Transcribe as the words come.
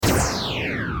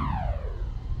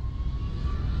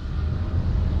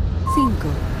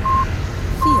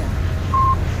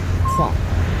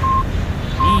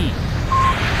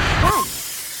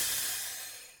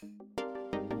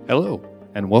Hello,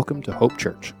 and welcome to Hope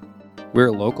Church. We're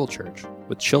a local church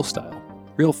with chill style,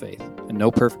 real faith, and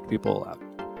no perfect people allowed.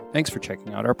 Thanks for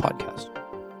checking out our podcast.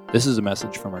 This is a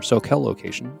message from our Soquel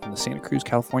location in the Santa Cruz,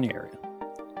 California area.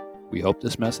 We hope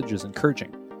this message is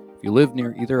encouraging. If you live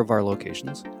near either of our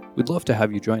locations, we'd love to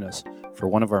have you join us for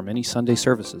one of our many Sunday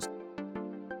services.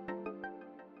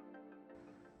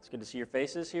 It's good to see your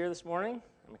faces here this morning.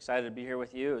 I'm excited to be here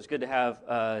with you. It was good to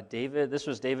have David. This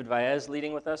was David Vaez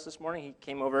leading with us this morning. He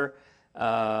came over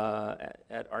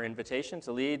at our invitation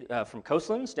to lead from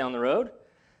Coastlands down the road.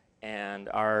 And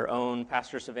our own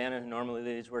Pastor Savannah, who normally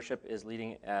leads worship, is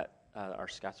leading at our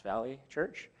Scotts Valley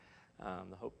church,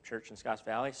 the Hope Church in Scotts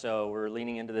Valley. So we're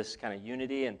leaning into this kind of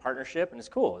unity and partnership, and it's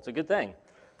cool. It's a good thing.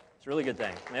 It's a really good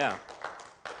thing, yeah.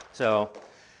 So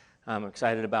I'm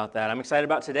excited about that. I'm excited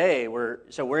about today. We're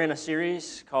in a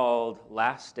series called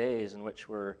Last Days, in which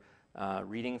we're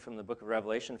reading from the book of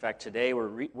Revelation. In fact, today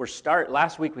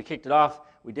last week we kicked it off.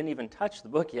 We didn't even touch the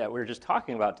book yet. We were just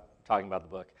talking about the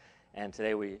book. And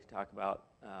today we talk about,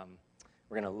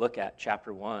 we're going to look at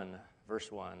chapter 1,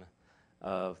 verse 1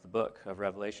 of the book of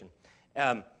Revelation.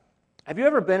 Have you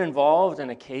ever been involved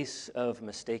in a case of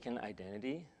mistaken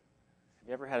identity? Have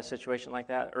you ever had a situation like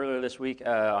that? Earlier this week,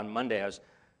 on Monday, I was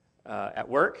at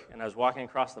work, and I was walking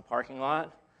across the parking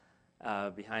lot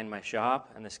behind my shop,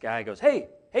 and this guy goes, hey,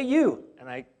 you! And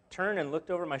I turned and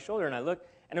looked over my shoulder, and I looked,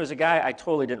 and it was a guy I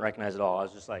totally didn't recognize at all. I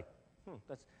was just like,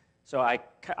 that's... So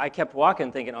I kept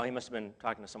walking thinking, oh, he must have been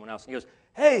talking to someone else. And he goes,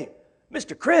 hey,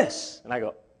 Mr. Chris. And I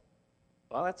go,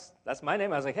 well, that's my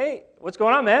name. I was like, hey, what's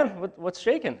going on, man? What's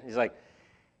shaking? He's like,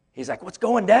 what's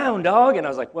going down, dog? And I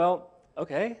was like, well,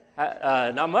 okay,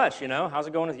 not much, How's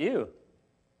it going with you?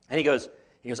 And he goes,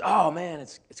 oh, man,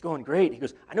 it's going great. He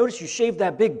goes, I noticed you shaved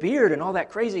that big beard and all that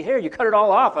crazy hair. You cut it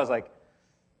all off. I was like,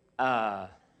 I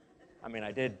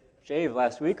did shave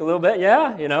last week a little bit,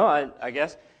 yeah, I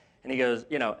guess. And he goes,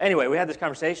 anyway, we had this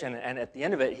conversation, and at the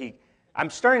end of it, I'm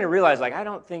starting to realize,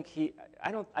 I think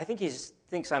he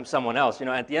thinks I'm someone else,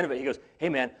 At the end of it, he goes, hey,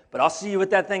 man, but I'll see you at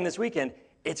that thing this weekend.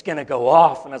 It's going to go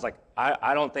off. And I was like,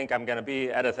 I don't think I'm going to be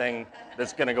at a thing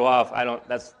that's going to go off.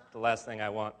 That's the last thing I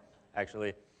want,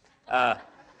 actually.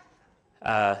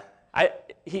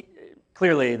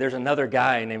 Clearly, there's another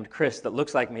guy named Chris that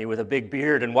looks like me with a big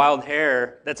beard and wild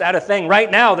hair that's at a thing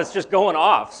right now that's just going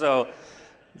off. So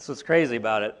that's what's crazy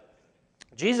about it.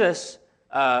 Jesus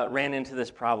ran into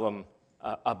this problem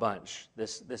a bunch,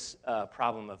 this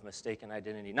problem of mistaken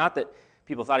identity. Not that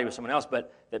people thought he was someone else,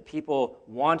 but that people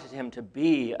wanted him to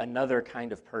be another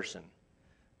kind of person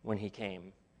when he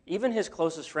came. Even his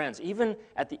closest friends, even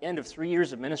at the end of 3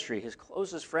 years of ministry, his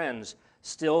closest friends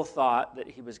still thought that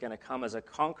he was going to come as a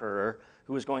conqueror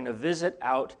who was going to visit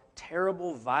out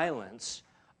terrible violence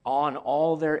on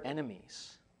all their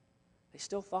enemies. They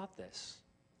still thought this.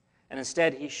 And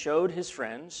instead, he showed his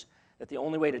friends that the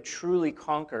only way to truly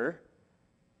conquer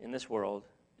in this world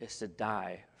is to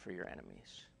die for your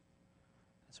enemies.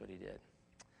 That's what he did.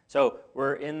 So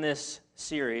we're in this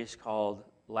series called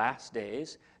Last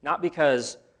Days, not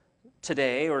because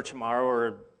today or tomorrow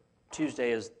or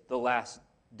Tuesday is the last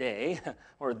day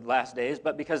or the last days,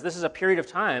 but because this is a period of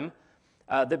time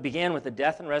that began with the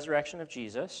death and resurrection of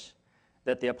Jesus,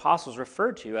 that the apostles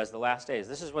referred to as the last days.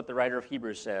 This is what the writer of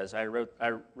Hebrews says. I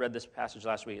read this passage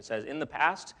last week. It says, in the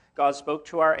past, God spoke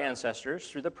to our ancestors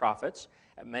through the prophets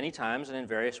at many times and in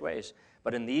various ways.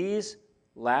 But in these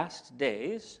last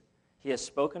days, he has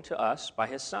spoken to us by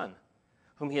his Son,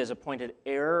 whom he has appointed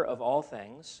heir of all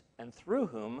things, and through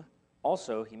whom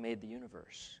also he made the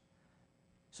universe.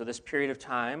 So this period of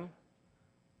time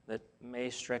that may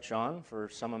stretch on for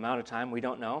some amount of time, we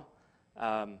don't know,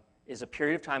 is a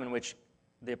period of time in which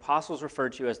the apostles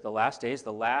referred to as the last days,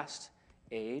 the last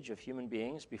age of human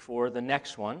beings before the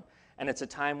next one. And it's a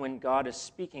time when God is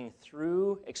speaking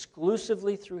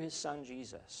exclusively through his Son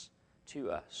Jesus to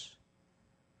us.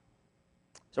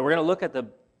 So we're going to look at the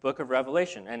book of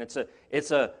Revelation. And it's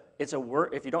a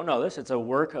work, if you don't know this, it's a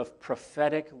work of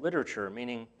prophetic literature,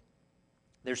 meaning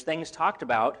there's things talked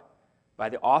about by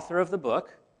the author of the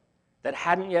book that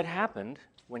hadn't yet happened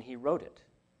when he wrote it.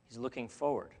 He's looking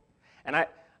forward. And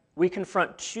we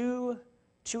confront two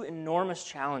enormous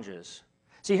challenges.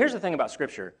 See, here's the thing about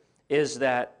Scripture, is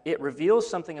that it reveals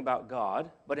something about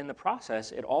God, but in the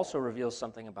process, it also reveals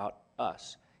something about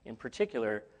us. In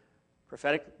particular,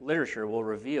 prophetic literature will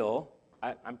reveal,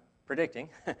 I'm predicting,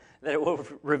 that it will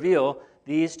reveal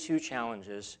these two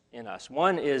challenges in us.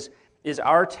 One is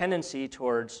our tendency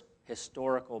towards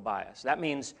historical bias. That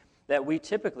means that we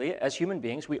typically, as human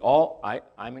beings,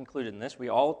 I'm included in this, we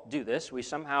all do this. We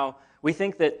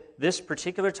think that this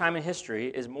particular time in history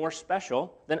is more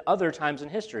special than other times in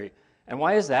history. And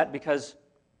why is that? Because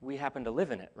we happen to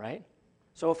live in it, right?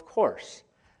 So of course,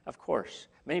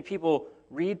 many people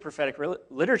read prophetic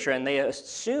literature and they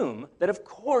assume that of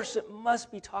course it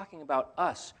must be talking about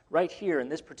us right here in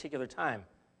this particular time.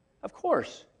 Of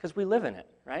course, because we live in it,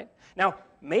 right? Now,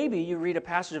 maybe you read a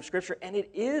passage of Scripture and it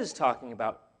is talking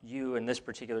about you in this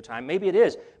particular time. Maybe it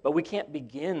is, but we can't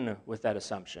begin with that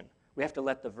assumption. We have to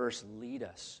let the verse lead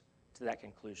us to that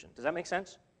conclusion. Does that make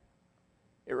sense?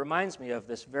 It reminds me of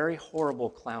this very horrible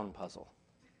clown puzzle.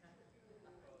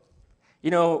 You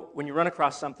know, when you run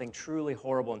across something truly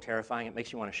horrible and terrifying, it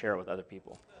makes you want to share it with other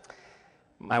people.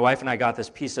 My wife and I got this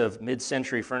piece of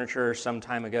mid-century furniture some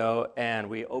time ago, and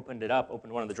we opened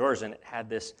one of the drawers, and it had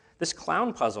this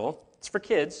clown puzzle. It's for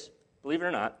kids, believe it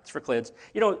or not. It's for kids.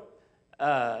 You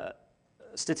know,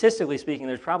 statistically speaking,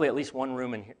 there's probably at least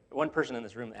one person in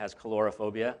this room that has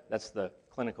coulrophobia. That's the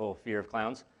clinical fear of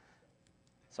clowns.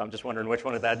 So I'm just wondering which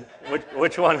one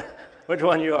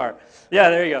you are. Yeah,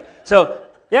 there you go. So,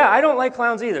 yeah, I don't like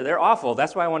clowns either. They're awful.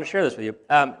 That's why I want to share this with you.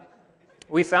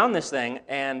 We found this thing,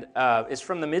 and it's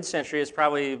from the mid-century. It's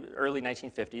probably early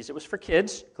 1950s. It was for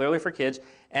kids, clearly for kids.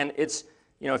 And it's,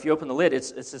 you know, if you open the lid,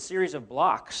 it's a series of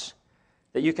blocks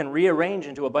that you can rearrange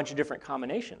into a bunch of different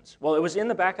combinations. Well, it was in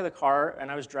the back of the car,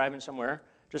 and I was driving somewhere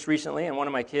just recently, and one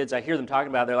of my kids, I hear them talking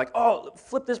about it. They're like, oh,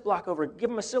 flip this block over. Give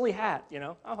them a silly hat, you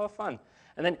know. Oh, how fun.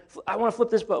 And then I want to flip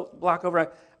this block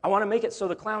over. I want to make it so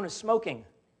the clown is smoking.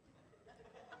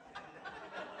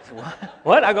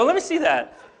 What? I go, let me see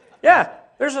that. Yeah,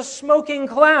 there's a smoking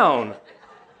clown.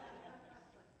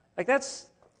 Like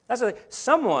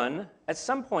someone at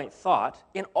some point thought,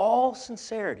 in all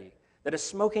sincerity, that a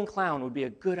smoking clown would be a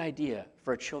good idea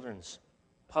for a children's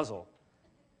puzzle.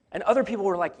 And other people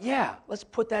were like, yeah, let's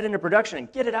put that into production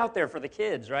and get it out there for the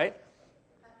kids, right?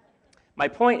 My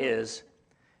point is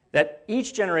that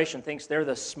each generation thinks they're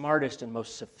the smartest and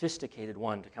most sophisticated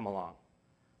one to come along.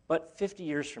 But 50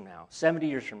 years from now, 70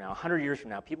 years from now, 100 years from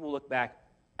now, people will look back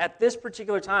at this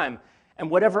particular time, and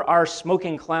whatever our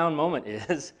smoking clown moment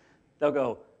is, they'll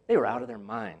go, they were out of their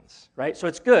minds, right? So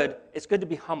it's good to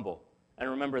be humble and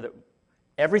remember that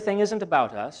everything isn't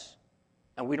about us,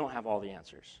 and we don't have all the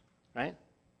answers, right?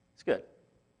 It's good.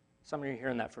 Some of you are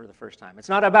hearing that for the first time. It's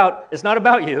not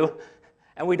about you,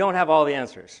 and we don't have all the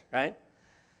answers, right?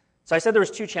 So I said there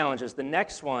was two challenges.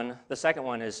 The second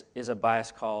one is a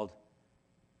bias called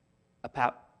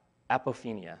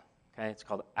apophenia. Okay, it's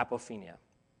called apophenia.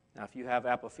 Now, if you have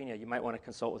apophenia, you might want to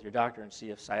consult with your doctor and see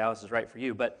if Cialis is right for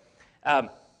you. But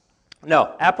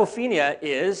no, apophenia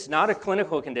is not a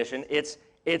clinical condition. It's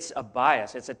a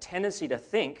bias. It's a tendency to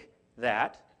think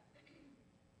that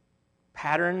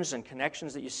patterns and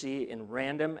connections that you see in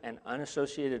random and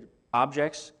unassociated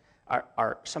objects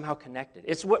are somehow connected.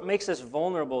 It's what makes us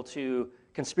vulnerable to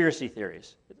conspiracy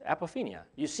theories. Apophenia.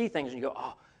 You see things and you go,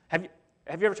 oh, have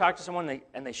you ever talked to someone they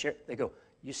go,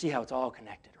 you see how it's all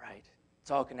connected, right? It's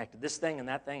all connected. This thing and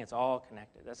that thing, it's all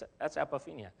connected. That's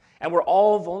apophenia. And we're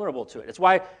all vulnerable to it. It's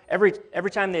why every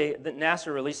time that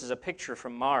NASA releases a picture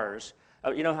from Mars,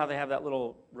 you know how they have that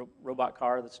little robot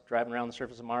car that's driving around the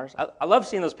surface of Mars? I love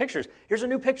seeing those pictures. Here's a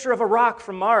new picture of a rock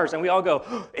from Mars, and we all go,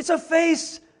 oh, it's a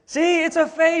face! See, it's a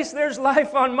face! There's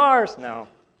life on Mars! No,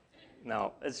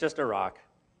 it's just a rock.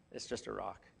 It's just a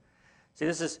rock. See,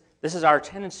 this is our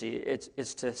tendency.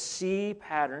 It's to see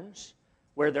patterns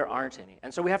where there aren't any.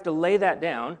 And so we have to lay that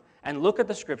down and look at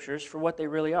the Scriptures for what they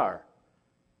really are.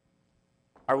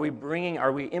 Are we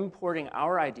importing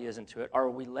our ideas into it, or are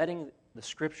we letting the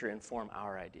Scripture inform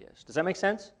our ideas? Does that make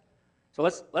sense? So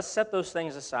let's set those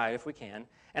things aside if we can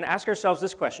and ask ourselves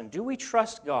this question. Do we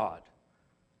trust God?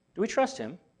 Do we trust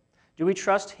Him? Do we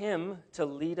trust Him to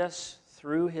lead us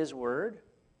through His Word?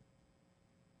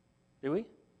 Do we?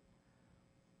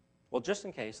 Well, just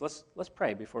in case, let's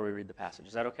pray before we read the passage.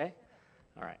 Is that okay?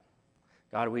 All right.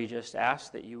 God, we just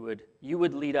ask that you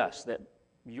would lead us, that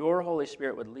your Holy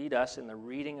Spirit would lead us in the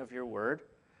reading of your Word,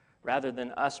 rather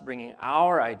than us bringing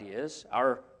our ideas,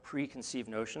 our preconceived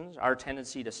notions, our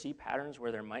tendency to see patterns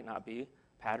where there might not be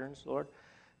patterns, Lord,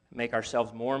 make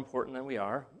ourselves more important than we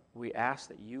are. We ask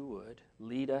that you would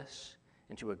lead us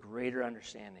into a greater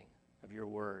understanding of your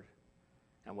Word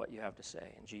and what you have to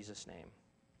say. In Jesus' name,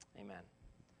 amen.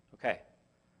 Okay.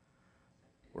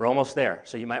 We're almost there.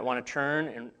 So you might want to turn,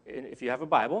 and if you have a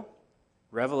Bible,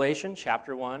 Revelation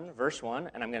chapter 1, verse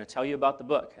 1, and I'm going to tell you about the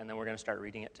book, and then we're going to start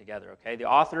reading it together, okay? The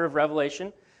author of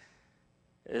Revelation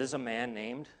is a man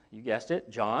named, you guessed it,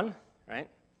 John, right?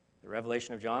 The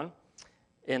Revelation of John.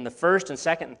 In the 1st and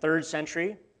 2nd and 3rd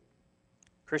century,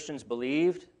 Christians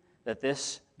believed that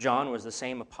this John was the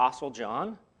same Apostle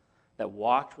John that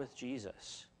walked with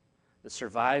Jesus. that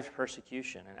survived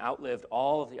persecution and outlived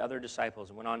all of the other disciples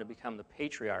and went on to become the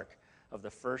patriarch of the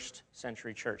first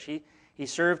century church. He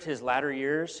served his latter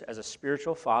years as a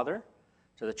spiritual father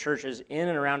to the churches in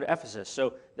and around Ephesus.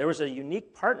 So there was a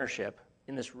unique partnership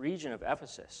in this region of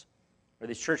Ephesus where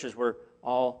these churches were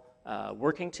all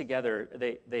working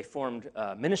together. They formed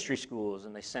ministry schools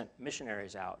and they sent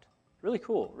missionaries out. Really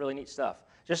cool, really neat stuff.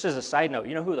 Just as a side note,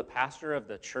 you know who the pastor of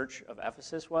the church of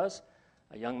Ephesus was?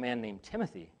 A young man named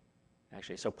Timothy,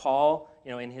 actually. So Paul,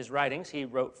 in his writings, he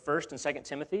wrote 1st and 2nd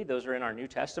Timothy. Those are in our New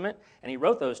Testament. And he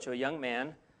wrote those to a young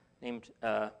man named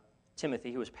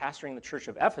Timothy, who was pastoring the church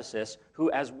of Ephesus,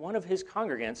 who, as one of his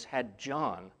congregants, had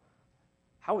John.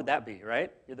 How would that be,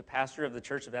 right? You're the pastor of the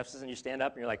church of Ephesus, and you stand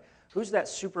up, and you're like, who's that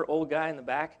super old guy in the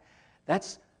back?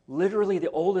 That's literally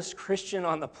the oldest Christian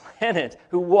on the planet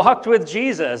who walked with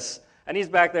Jesus. And he's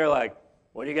back there like,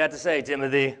 what do you got to say,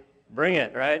 Timothy? Bring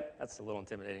it, right? That's a little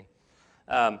intimidating.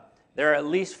 There are at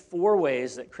least 4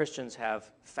 ways that Christians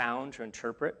have found to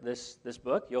interpret this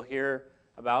book. You'll hear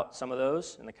about some of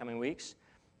those in the coming weeks.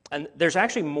 And there's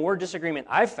actually more disagreement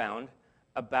I've found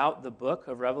about the book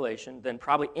of Revelation than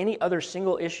probably any other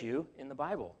single issue in the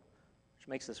Bible, which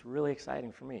makes this really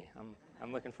exciting for me.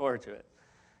 I'm looking forward to it.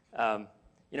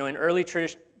 In early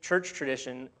church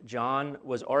tradition, John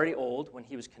was already old when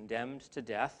he was condemned to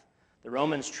death. The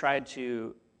Romans tried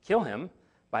to kill him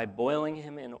by boiling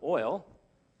him in oil.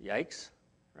 Yikes,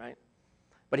 right?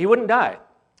 But he wouldn't die.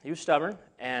 He was stubborn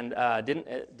and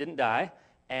didn't die.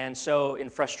 And so in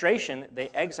frustration, they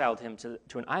exiled him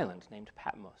to an island named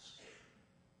Patmos.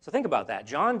 So think about that.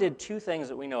 John did 2 things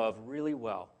that we know of really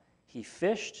well. He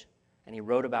fished and he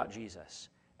wrote about Jesus.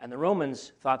 And the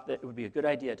Romans thought that it would be a good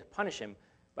idea to punish him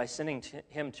by sending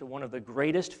him to one of the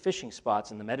greatest fishing spots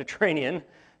in the Mediterranean,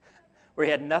 where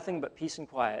he had nothing but peace and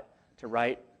quiet to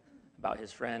write about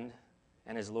his friend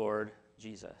and his Lord,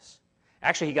 Jesus.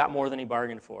 Actually, he got more than he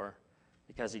bargained for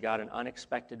because he got an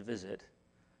unexpected visit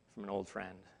from an old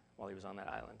friend while he was on that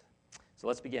island. So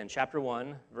let's begin. Chapter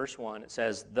 1, verse 1, it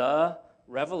says, the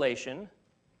revelation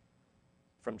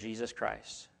from Jesus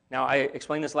Christ. Now, I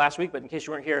explained this last week, but in case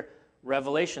you weren't here,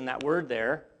 revelation, that word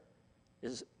there,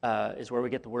 is where we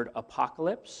get the word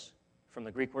apocalypse, from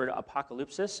the Greek word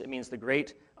apocalypsis. It means the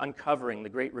great uncovering, the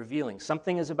great revealing.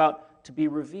 Something is about to be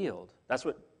revealed. That's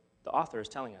what the author is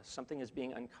telling us. Something is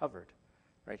being uncovered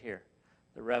right here.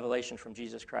 The revelation from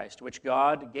Jesus Christ, which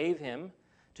God gave him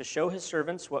to show his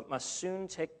servants what must soon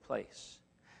take place.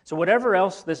 So whatever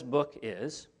else this book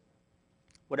is,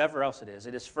 whatever else it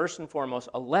is first and foremost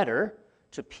a letter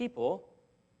to people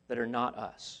that are not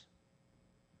us.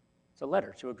 It's a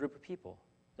letter to a group of people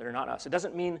that are not us. It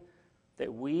doesn't mean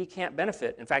that we can't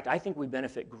benefit. In fact, I think we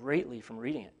benefit greatly from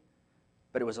reading it.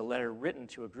 But it was a letter written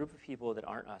to a group of people that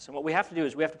aren't us. And what we have to do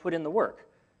is we have to put in the work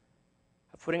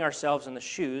of putting ourselves in the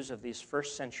shoes of these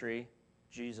first century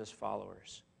Jesus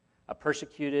followers, a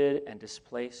persecuted and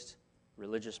displaced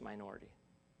religious minority.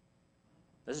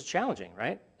 This is challenging,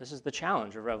 right? This is the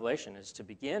challenge of Revelation, is to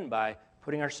begin by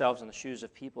putting ourselves in the shoes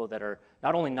of people that are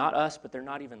not only not us, but they're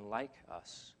not even like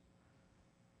us.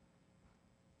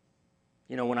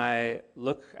 When I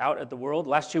look out at the world, the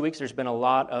last 2 weeks there's been a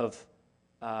lot of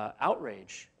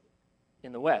outrage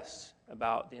in the West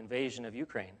about the invasion of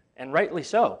Ukraine. And rightly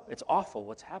so. It's awful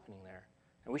what's happening there.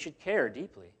 And we should care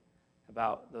deeply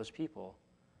about those people.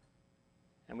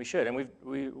 And we should. And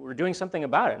we're doing something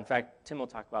about it. In fact, Tim will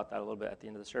talk about that a little bit at the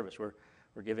end of the service.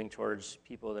 We're giving towards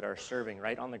people that are serving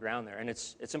right on the ground there. And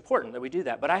it's important that we do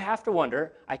that. But I have to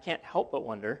wonder, I can't help but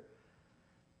wonder,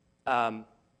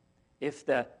 if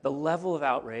the level of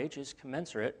outrage is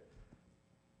commensurate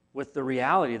with the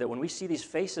reality that when we see these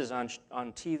faces on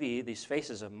TV, these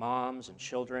faces of moms and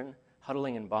children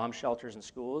huddling in bomb shelters and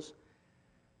schools,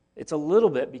 it's a little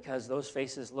bit because those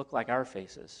faces look like our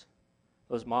faces.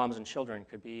 Those moms and children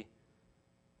could be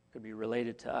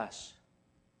related to us.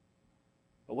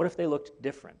 But what if they looked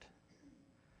different?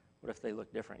 What if they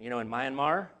looked different? In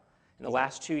Myanmar, in the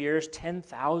last 2 years,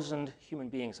 10,000 human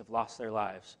beings have lost their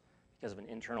lives because of an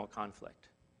internal conflict.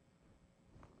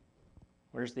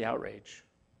 Where's the outrage?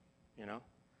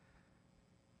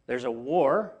 There's a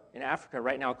war in Africa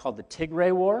right now called the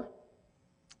Tigray War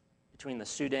between the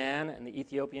Sudan and the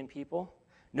Ethiopian people.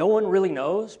 No one really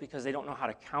knows because they don't know how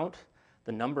to count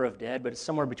the number of dead, but it's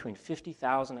somewhere between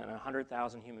 50,000 and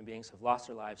 100,000 human beings have lost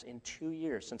their lives in 2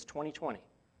 years, since 2020.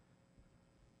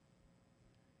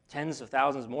 Tens of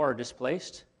thousands more are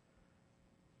displaced.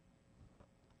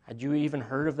 Had you even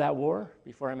heard of that war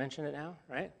before I mention it now,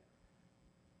 right?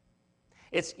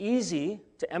 It's easy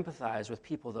to empathize with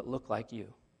people that look like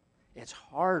you. It's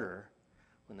harder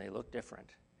when they look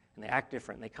different. and they act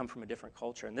different, and they come from a different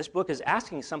culture. And this book is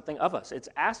asking something of us. It's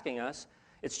asking us,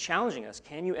 it's challenging us.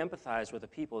 Can you empathize with the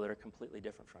people that are completely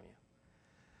different from you?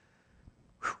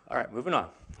 Whew. All right, moving on.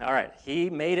 All right, he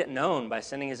made it known by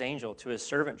sending his angel to his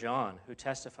servant John, who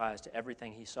testifies to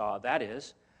everything he saw. That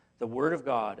is, the word of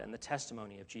God and the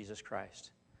testimony of Jesus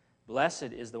Christ.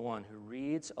 Blessed is the one who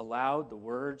reads aloud the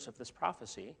words of this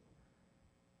prophecy.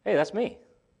 Hey, that's me.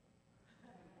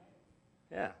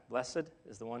 Yeah, blessed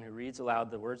is the one who reads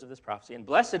aloud the words of this prophecy, and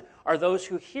blessed are those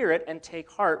who hear it and take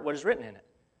heart what is written in it.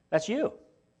 That's you.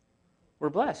 We're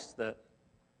blessed. The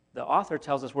author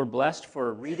tells us we're blessed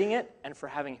for reading it and for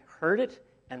having heard it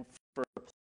and for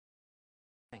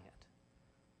applying it.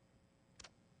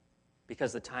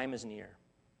 Because the time is near.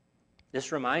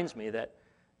 This reminds me that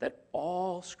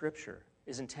all Scripture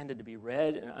is intended to be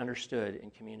read and understood in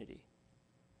community.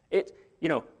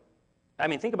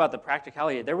 Think about the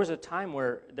practicality. There was a time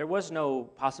where there was no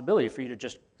possibility for you to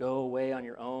just go away on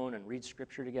your own and read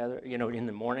Scripture together, in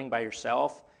the morning by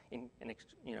yourself,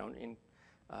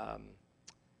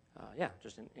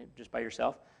 just by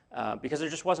yourself, because there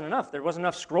just wasn't enough. There wasn't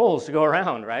enough scrolls to go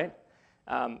around, right?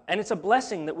 And it's a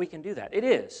blessing that we can do that. It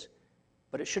is,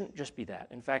 but it shouldn't just be that.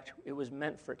 In fact, it was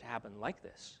meant for it to happen like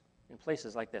this, in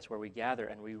places like this, where we gather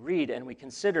and we read and we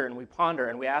consider and we ponder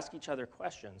and we ask each other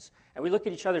questions and we look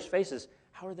at each other's faces.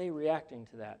 How are they reacting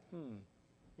to that?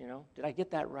 Did I get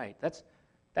that right?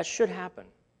 That should happen.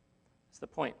 It's the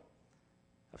point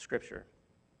of Scripture,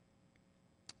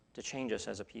 to change us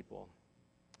as a people.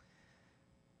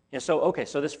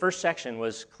 So this first section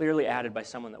was clearly added by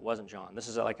someone that wasn't John. This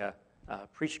is like a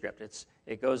prescript. It's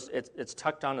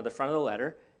tucked onto the front of the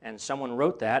letter, and someone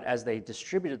wrote that as they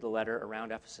distributed the letter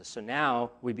around Ephesus. So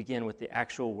now we begin with the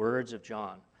actual words of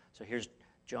John. So here's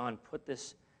John put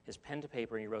his pen to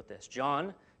paper, and he wrote this.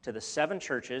 John, to the 7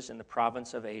 churches in the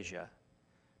province of Asia.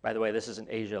 By the way, this isn't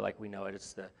Asia like we know it.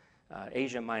 It's the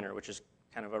Asia Minor, which is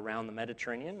kind of around the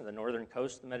Mediterranean, the northern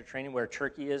coast of the Mediterranean, where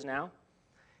Turkey is now.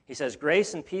 He says,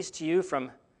 grace and peace to you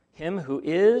from him who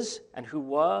is and who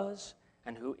was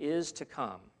and who is to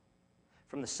come,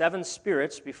 from the 7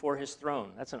 spirits before his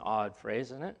throne. That's an odd phrase,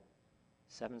 isn't it?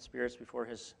 7 spirits before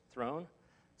his throne.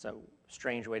 It's a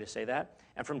strange way to say that.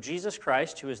 And from Jesus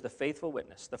Christ, who is the faithful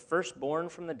witness, the firstborn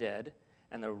from the dead,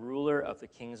 and the ruler of the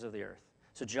kings of the earth.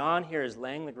 So John here is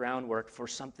laying the groundwork for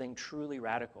something truly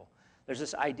radical. There's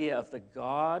this idea of the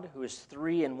God who is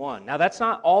 3 in 1. Now, that's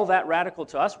not all that radical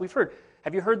to us.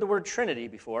 Have you heard the word Trinity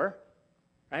before?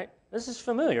 Right? This is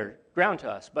familiar ground to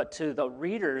us, but to the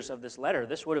readers of this letter,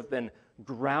 this would have been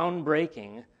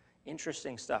groundbreaking,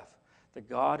 interesting stuff. The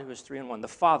God who is 3 in 1. The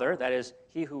Father, that is,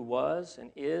 he who was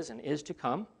and is to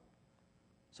come,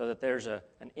 so that there's an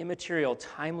immaterial,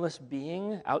 timeless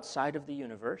being outside of the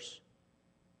universe.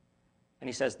 And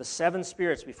he says, the 7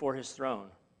 spirits before his throne.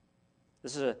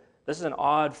 This is an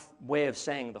odd way of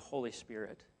saying the Holy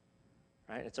Spirit.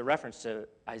 Right? It's a reference to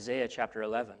Isaiah chapter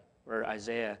 11, where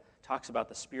Isaiah talks about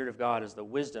the Spirit of God as the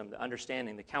wisdom, the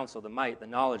understanding, the counsel, the might, the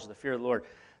knowledge, the fear of the Lord,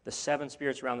 the 7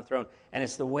 spirits around the throne. And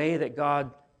it's the way that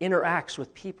God interacts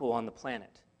with people on the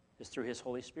planet, is through his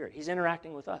Holy Spirit. He's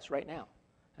interacting with us right now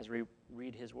as we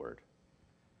read his word.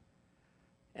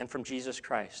 And from Jesus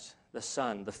Christ, the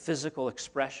Son, the physical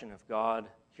expression of God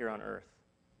here on earth.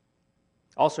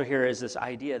 Also here is this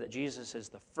idea that Jesus is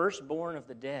the firstborn of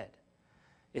the dead.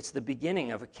 It's the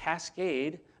beginning of a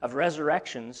cascade of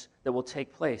resurrections that will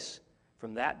take place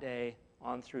from that day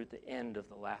on through the end of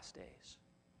the last days.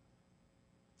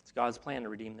 It's God's plan to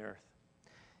redeem the earth.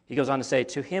 He goes on to say,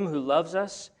 to him who loves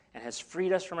us and has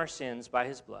freed us from our sins by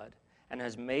his blood and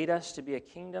has made us to be a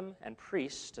kingdom and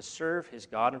priests to serve his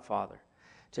God and Father.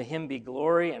 To him be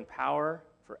glory and power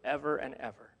forever and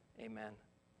ever. Amen.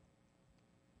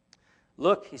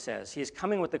 Look, he says, he is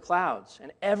coming with the clouds,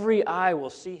 and every eye will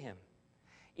see him.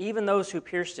 Even those who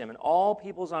pierced him, and all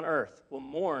peoples on earth will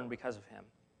mourn because of him.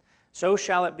 So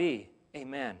shall it be.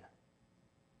 Amen.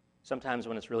 Sometimes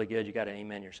when it's really good, you got to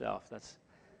amen yourself. That's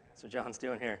what John's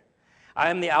doing here. I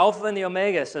am the Alpha and the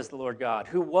Omega, says the Lord God,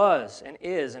 who was and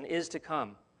is to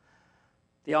come,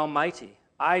 the Almighty.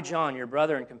 I, John, your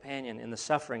brother and companion in the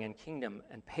suffering and kingdom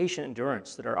and patient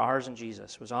endurance that are ours in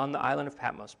Jesus, was on the island of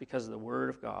Patmos because of the word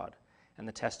of God and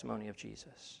the testimony of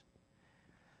Jesus.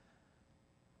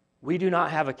 We do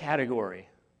not have a category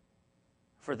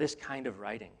for this kind of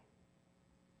writing.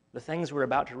 The things we're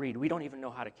about to read, we don't even know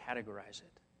how to categorize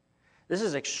it. This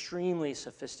is extremely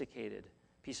sophisticated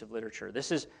piece of literature.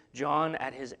 This is John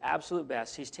at his absolute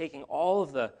best. He's taking all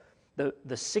of the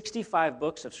 65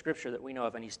 books of Scripture that we know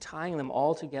of, and he's tying them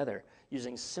all together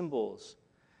using symbols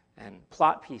and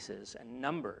plot pieces and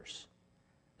numbers.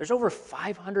 There's over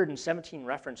 517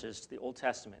 references to the Old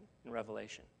Testament in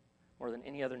Revelation, more than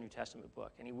any other New Testament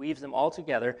book. And he weaves them all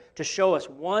together to show us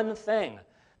one thing,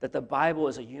 that the Bible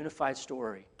is a unified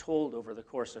story told over the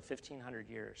course of 1,500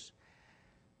 years.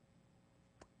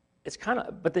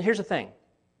 But here's the thing,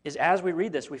 is as we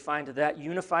read this, we find that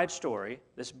unified story,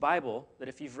 this Bible, that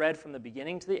if you've read from the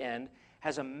beginning to the end,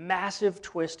 has a massive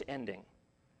twist ending.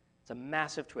 It's a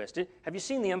massive twist. Have you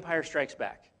seen The Empire Strikes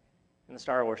Back in the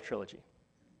Star Wars trilogy?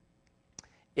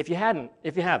 If you haven't,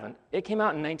 it came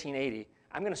out in 1980.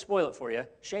 I'm going to spoil it for you.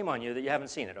 Shame on you that you haven't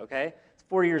seen it, okay? It's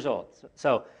 40 years old.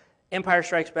 So Empire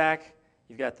Strikes Back,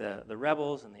 you've got the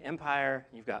rebels and the Empire,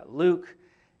 you've got Luke,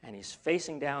 and he's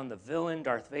facing down the villain,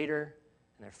 Darth Vader,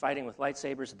 and they're fighting with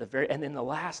lightsabers and in the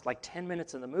last 10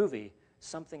 minutes of the movie,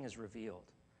 something is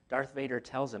revealed. Darth Vader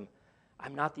tells him,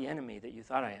 I'm not the enemy that you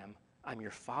thought I am. I'm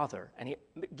your father. And he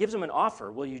gives him an offer.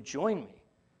 Will you join me?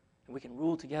 And we can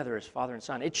rule together as father and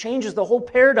son. It changes the whole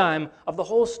paradigm of the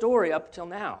whole story up till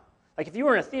now. Like if you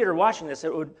were in a theater watching this,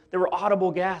 there were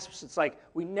audible gasps. It's like,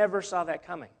 we never saw that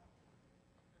coming.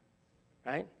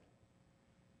 Right?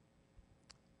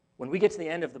 When we get to the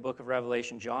end of the book of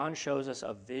Revelation, John shows us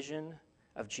a vision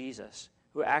of Jesus,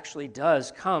 who actually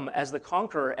does come as the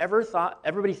conqueror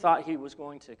everybody thought he was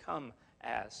going to come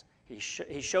as. He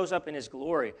shows up in his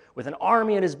glory with an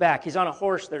army at his back. He's on a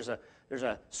horse. There's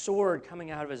a sword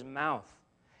coming out of his mouth.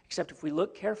 Except if we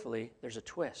look carefully, there's a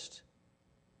twist.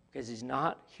 Because he's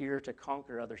not here to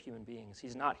conquer other human beings.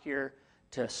 He's not here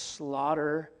to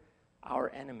slaughter our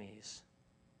enemies.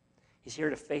 He's here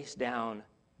to face down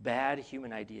bad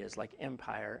human ideas like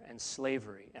empire and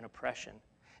slavery and oppression.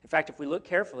 In fact, if we look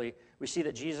carefully, we see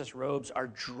that Jesus' robes are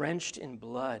drenched in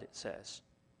blood, it says.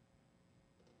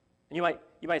 And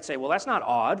you might say, well, that's not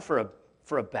odd for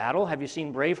a battle. Have you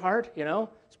seen Braveheart?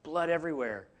 There's blood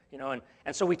everywhere.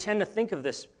 And so we tend to think of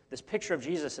this picture of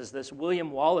Jesus as this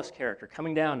William Wallace character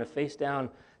coming down to face down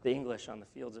the English on the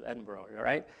fields of Edinburgh,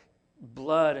 right?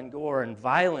 Blood and gore and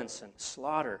violence and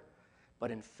slaughter. But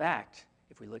in fact,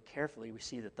 if we look carefully, we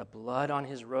see that the blood on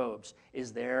his robes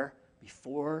is there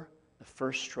before the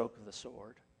first stroke of the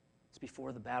sword. It's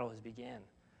before the battle has begun.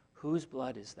 Whose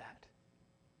blood is that?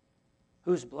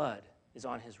 Whose blood is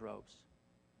on his robes?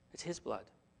 It's his blood.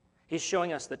 He's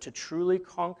showing us that to truly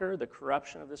conquer the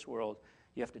corruption of this world,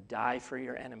 you have to die for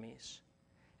your enemies.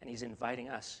 And he's inviting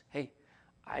us, hey,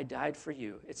 I died for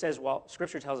you. It says,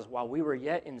 Scripture tells us, while we were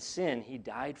yet in sin, he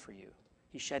died for you.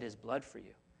 He shed his blood for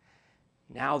you.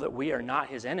 Now that we are not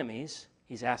his enemies,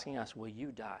 he's asking us, will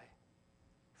you die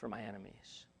for my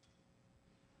enemies?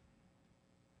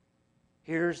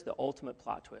 Here's the ultimate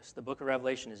plot twist. The book of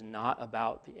Revelation is not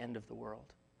about the end of the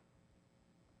world.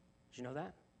 Did you know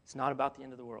that? It's not about the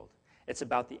end of the world. It's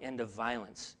about the end of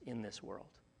violence in this world.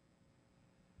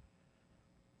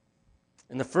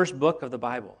 In the first book of the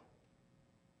Bible,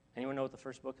 anyone know what the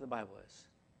first book of the Bible is?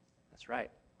 That's right.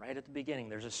 Right at the beginning,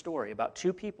 there's a story about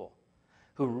two people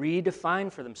who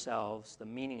redefine for themselves the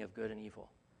meaning of good and evil.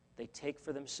 They take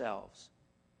for themselves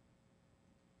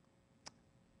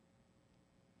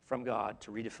from God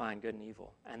to redefine good and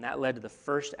evil. And that led to the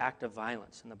first act of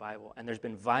violence in the Bible. And there's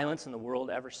been violence in the world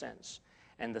ever since.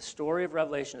 And the story of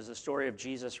Revelation is the story of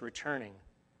Jesus returning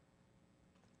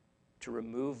to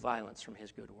remove violence from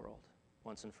his good world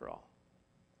once and for all.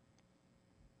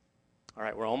 All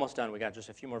right, we're almost done. We got just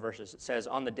a few more verses. It says,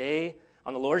 on the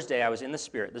Lord's day, I was in the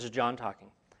Spirit. This is John talking.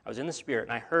 I was in the Spirit,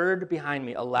 and I heard behind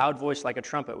me a loud voice like a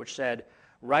trumpet, which said,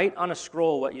 write on a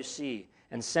scroll what you see,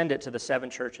 and send it to the 7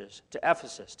 churches, to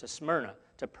Ephesus, to Smyrna,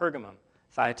 to Pergamum,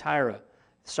 Thyatira,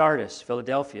 Sardis,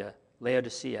 Philadelphia,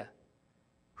 Laodicea.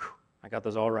 Whew, I got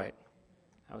those all right.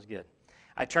 That was good.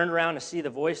 I turned around to see the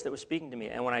voice that was speaking to me,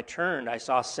 and when I turned, I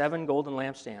saw 7 golden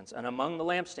lampstands, and among the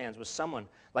lampstands was someone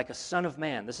like a son of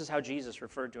man. This is how Jesus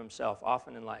referred to himself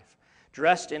often in life.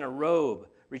 Dressed in a robe,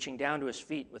 reaching down to his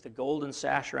feet, with a golden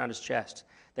sash around his chest.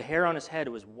 The hair on his head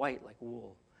was white like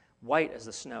wool, white as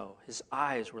the snow. His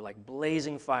eyes were like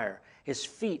blazing fire. His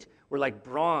feet were like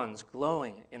bronze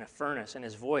glowing in a furnace, and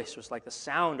his voice was like the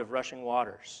sound of rushing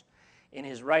waters. In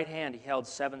his right hand he held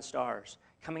 7 stars.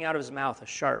 Coming out of his mouth a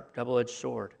sharp, double-edged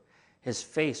sword. His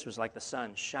face was like the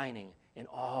sun, shining in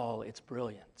all its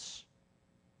brilliance.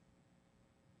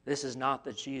 This is not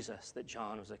the Jesus that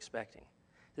John was expecting.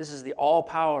 This is the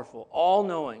all-powerful,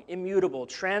 all-knowing, immutable,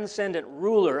 transcendent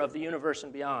ruler of the universe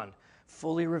and beyond,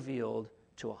 fully revealed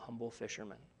to a humble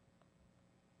fisherman.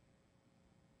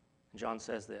 And John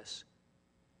says this,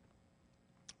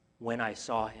 when I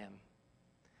saw him,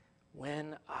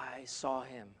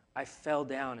 I fell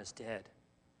down as dead.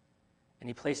 And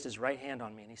he placed his right hand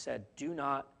on me, and he said, do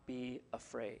not be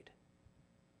afraid.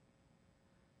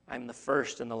 I am the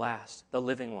first and the last, the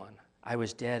living one. I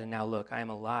was dead, and now look, I am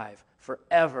alive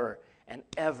forever and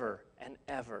ever and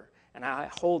ever. And I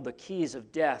hold the keys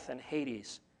of death and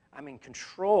Hades. I'm in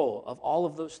control of all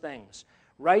of those things.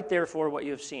 Write therefore what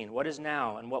you have seen, what is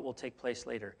now and what will take place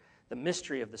later. The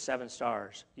mystery of the 7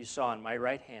 stars you saw in my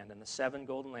right hand and the 7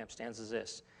 golden lampstands is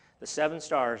this. The 7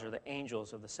 stars are the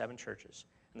angels of the 7 churches,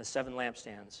 and the 7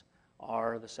 lampstands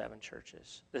are the 7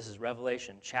 churches. This is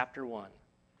Revelation chapter 1.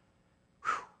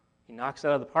 Whew. He knocks it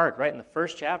out of the park right in the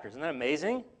first chapter. Isn't that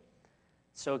amazing?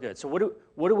 So good. So what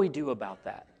do we do about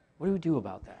that? What do we do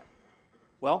about that?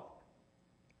 Well,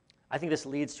 I think this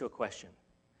leads to a question.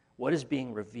 What is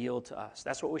being revealed to us?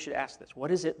 That's what we should ask this.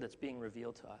 What is it that's being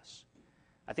revealed to us?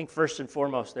 I think first and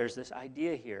foremost, there's this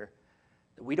idea here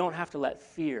that we don't have to let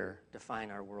fear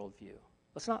define our worldview.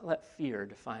 Let's not let fear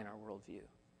define our worldview.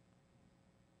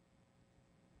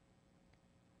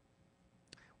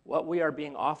 What we are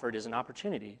being offered is an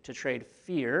opportunity to trade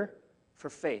fear for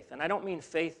faith. And I don't mean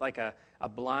faith like a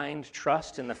blind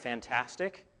trust in the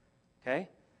fantastic, okay?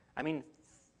 I mean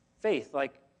faith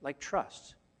like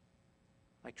trust.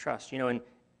 Like trust. You know, and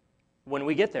when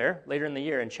we get there later in the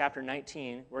year in chapter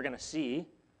 19, we're going to see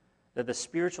that the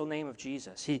spiritual name of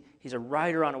Jesus, he's a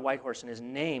rider on a white horse, and his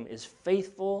name is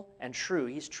faithful and true.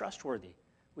 He's trustworthy.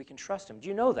 We can trust him. Do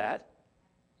you know that?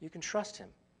 You can trust him.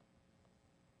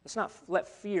 Let's not let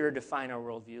fear define our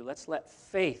worldview. Let's let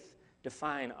faith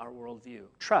define our worldview.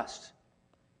 Trust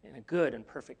in a good and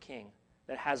perfect king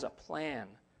that has a plan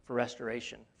for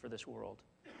restoration for this world.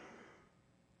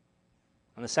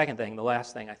 And the second thing, the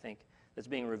last thing I think that's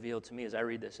being revealed to me as I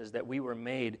read this is that we were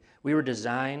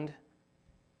designed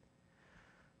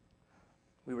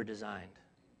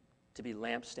to be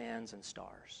lampstands and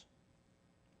stars.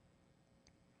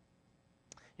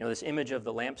 You know, this image of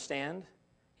the lampstand,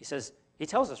 he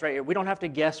tells us right here, we don't have to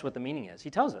guess what the meaning is. He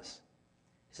tells us.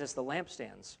 He says the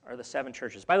lampstands are the 7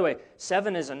 churches. By the way,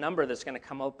 7 is a number that's going to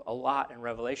come up a lot in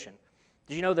Revelation.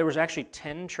 Did you know there was actually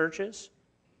 10 churches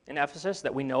in Ephesus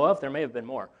that we know of? There may have been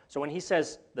more. So when he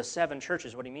says the 7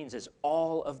 churches, what he means is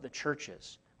all of the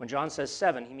churches. When John says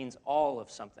 7, he means all of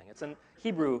something. It's a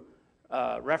Hebrew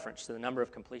reference to the number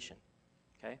of completion.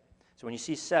 Okay? So when you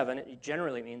see 7, it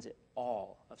generally means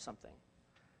all of something.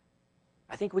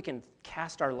 I think we can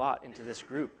cast our lot into this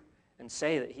group and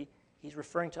say that he's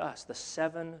referring to us, the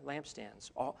 7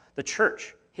 lampstands. The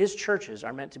church, his churches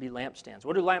are meant to be lampstands.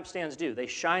 What do lampstands do? They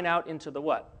shine out into the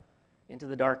what? Into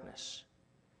the darkness.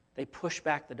 They push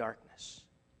back the darkness.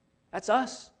 That's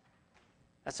us.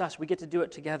 That's us. We get to do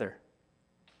it together.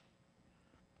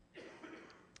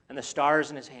 And the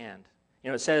stars in his hand.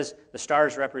 You know, it says the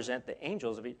stars represent the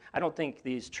angels of each. I don't think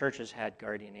these churches had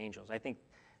guardian angels. I think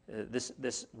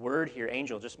this word here,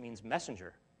 angel, just means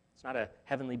messenger. It's not a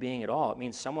heavenly being at all. It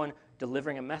means someone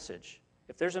delivering a message.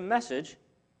 If there's a message,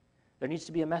 there needs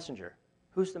to be a messenger.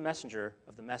 Who's the messenger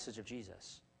of the message of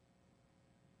Jesus?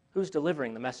 Who's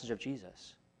delivering the message of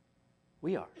Jesus?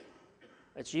 We are.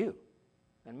 It's you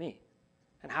and me.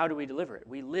 And how do we deliver it?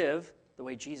 We live the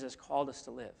way Jesus called us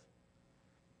to live.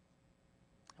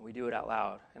 And we do it out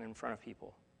loud and in front of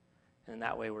people. And in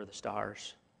that way, we're the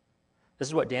stars. This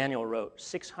is what Daniel wrote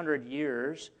 600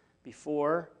 years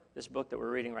before this book that we're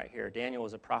reading right here. Daniel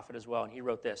was a prophet as well, and he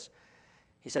wrote this.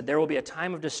 He said, "There will be a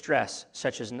time of distress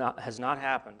such as has not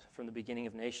happened from the beginning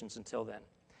of nations until then.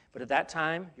 But at that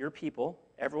time, your people,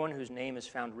 everyone whose name is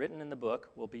found written in the book,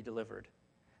 will be delivered.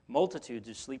 Multitudes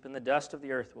who sleep in the dust of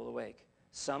the earth will awake,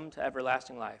 some to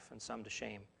everlasting life and some to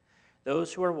shame.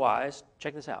 Those who are wise,"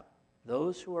 check this out,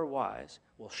 "those who are wise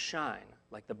will shine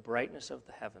like the brightness of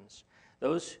the heavens.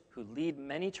 Those who lead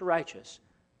many to righteous,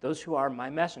 those who are my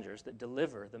messengers that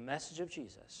deliver the message of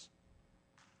Jesus,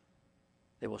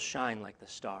 they will shine like the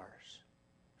stars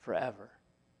forever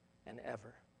and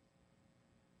ever."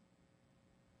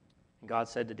 And God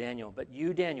said to Daniel, "But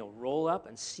you, Daniel, roll up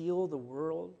and seal the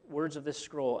words of this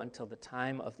scroll until the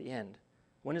time of the end."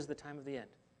 When is the time of the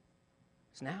end?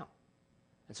 It's now.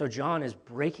 And so John is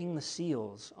breaking the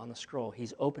seals on the scroll.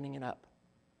 He's opening it up.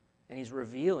 And he's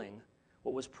revealing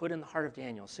what was put in the heart of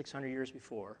Daniel 600 years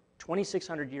before,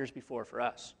 2,600 years before for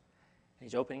us. And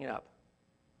he's opening it up.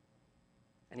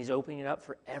 And he's opening it up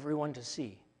for everyone to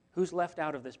see. Who's left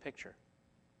out of this picture?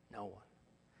 No one.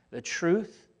 The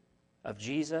truth of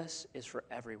Jesus is for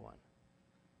everyone.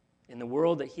 In the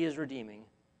world that he is redeeming,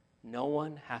 no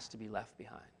one has to be left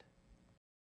behind.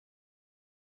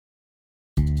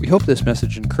 We hope this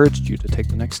message encouraged you to take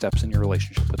the next steps in your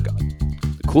relationship with God.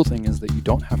 The cool thing is that you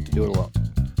don't have to do it alone.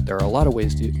 There are a lot of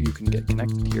ways you can get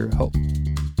connected here at Hope.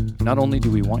 Not only do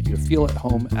we want you to feel at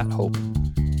home at Hope,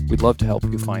 we'd love to help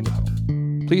you find a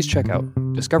home. Please check out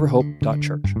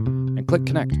discoverhope.church and and click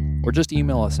connect, or just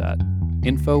email us at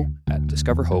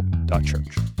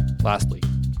info@discoverhope.church. Lastly,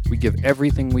 we give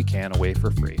everything we can away for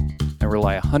free and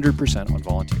rely 100% on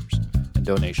volunteers and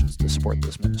donations to support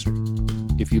this ministry.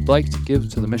 If you'd like to give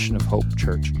to the Mission of Hope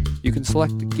Church, you can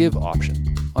select the Give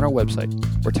option on our website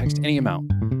or text any amount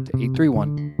to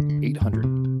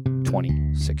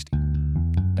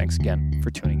 831-800-2060. Thanks again for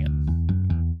tuning in.